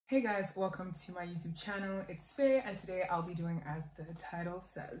Hey guys, welcome to my YouTube channel. It's Faye, and today I'll be doing as the title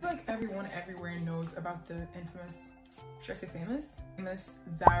says. Like everyone everywhere knows about the infamous, should I say famous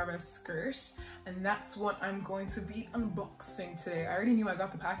Zara skirt, and that's what I'm going to be unboxing today. I already knew I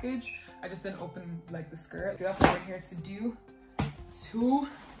got the package, I just didn't open like the skirt. So that's what we're here to do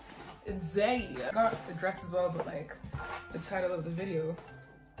today. I got the dress as well, but like the title of the video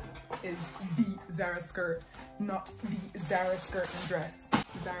is the Zara skirt, not the Zara skirt and dress.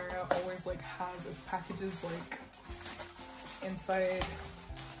 Zara always like has its packages like inside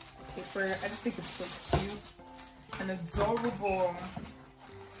paper. I just think it's so cute and adorable.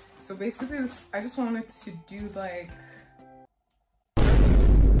 So basically I just wanted to do like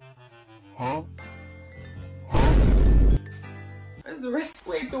where's the rest?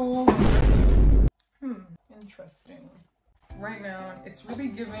 Wait though. Interesting. Right now it's really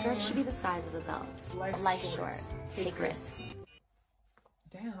giving. Skirt should be the size of a belt. Life short. Take risks.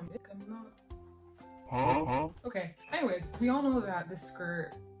 Damn, I'm not. Okay, anyways, we all know that this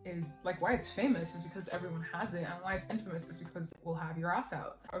skirt is like, why it's famous is because everyone has it, and why it's infamous is because it will have your ass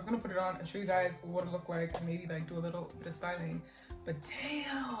out. I was gonna put it on and show you guys what it looked like and maybe like do a little bit of styling, but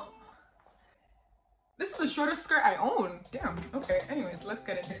damn, this is the shortest skirt I own. Damn. Okay, anyways, let's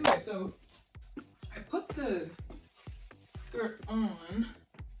get into it. So I put the skirt on,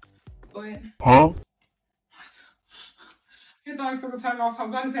 but I thought I took the tag off. I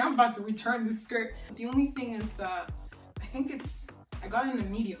was about to say I'm about to return this skirt. The only thing is that I think I got it in a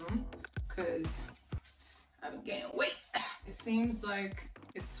medium because I've been gaining weight. It seems like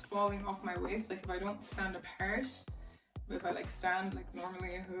it's falling off my waist. Like if I don't stand apart, but if I like stand like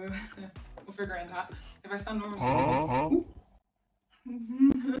normally, we'll figure out that. If I stand normally,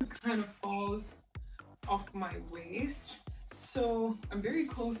 it kind of falls off my waist. So I'm very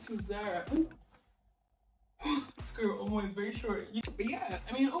close to Zara. Skirt almost very short, but yeah,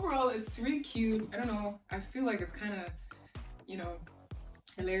 I mean overall it's really cute. I don't know, I feel like it's kind of, you know,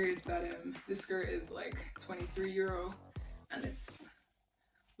 hilarious that this skirt is like €23 and it's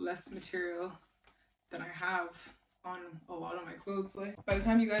less material than I have on a lot of my clothes. Like by the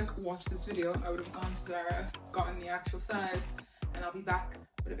time you guys watch this video, I would have gone to Zara, gotten the actual size, and I'll be back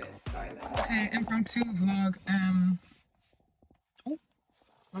with a bit of styling. Okay, impromptu vlog. Oh,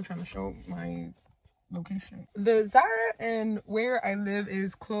 I'm trying to show my location. The Zara and where I live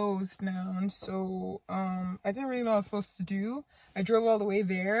is closed now, so I didn't really know what I was supposed to do. I drove all the way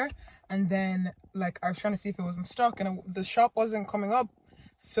there, and then like I was trying to see if it was in stock, and the shop wasn't coming up.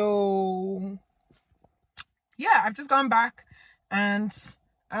 So yeah, I've just gone back, and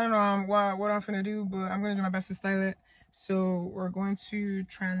I don't know what I'm gonna do, but I'm gonna do my best to style it. So we're going to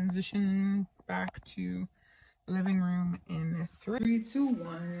transition back to the living room in 3, 2,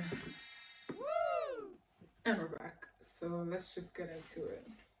 1. And we're back. So let's just get into it.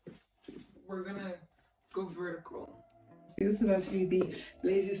 We're gonna go vertical. See, this is about to be the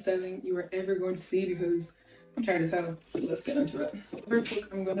laziest styling you are ever going to see because I'm tired as hell. Let's get into it. First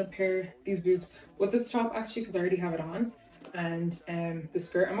look, I'm gonna pair these boots with this top actually because I already have it on, and the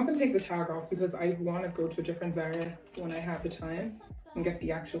skirt. I'm not gonna take the tag off because I want to go to a different Zara when I have the time and get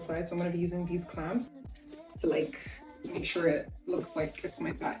the actual size. So I'm gonna be using these clamps to like make sure it looks like it's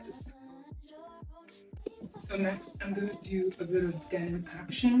my size. So next, I'm gonna do a bit of denim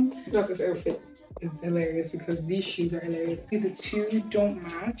action. I thought this outfit is hilarious because these shoes are hilarious. The two don't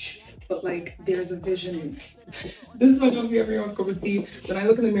match, but like there's a vision. This is what I don't see everyone's going to see. When I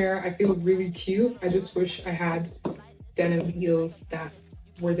look in the mirror, I feel really cute. I just wish I had denim heels that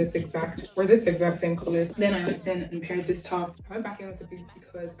were this exact same colors. Then I went in and paired this top. I went back in with the boots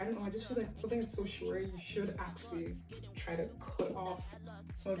because I don't know, I just feel like something is so short, you should actually try to cut off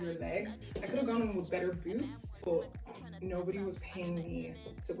some of your legs. I could have gone in with better boots, but nobody was paying me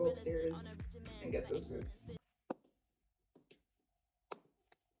to go upstairs and get those boots.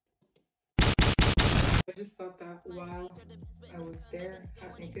 I just thought that while I was there,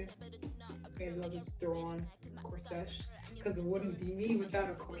 half naked, I may as well just throw on a corset because it wouldn't be me without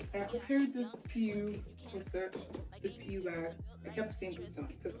a corset. I paired this PU corset, this PU bag. I kept the same boots on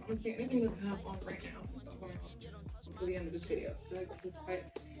because honestly, anything that I have on right now is not going on until the end of this video. I feel like this is quite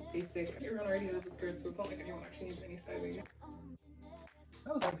basic. Everyone already has a skirt, so it's not like anyone actually needs any styling.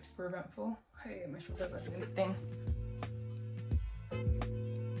 That was like super eventful. Hey, my shoulders are doing the thing.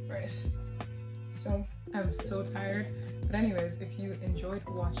 Right. So I'm so tired, but anyways, if you enjoyed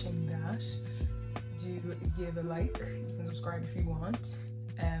watching that, do give a like. You can subscribe if you want.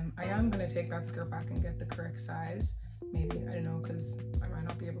 I am gonna take that skirt back and get the correct size maybe, I don't know, because I might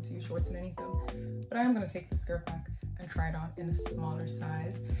not be able to use shorts in anything. But I am gonna take the skirt back and try it on in a smaller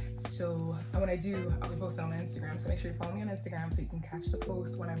size. So when I do, I'll be posting on my Instagram. So make sure you follow me on Instagram so you can catch the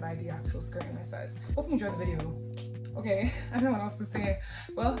post when I buy the actual skirt in my size. Hope you enjoyed the video. Okay, I don't know what else to say.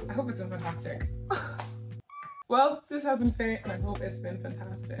 Well, I hope it's been fantastic. Well, this has been Faye, and I hope it's been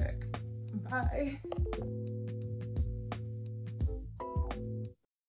fantastic. Bye.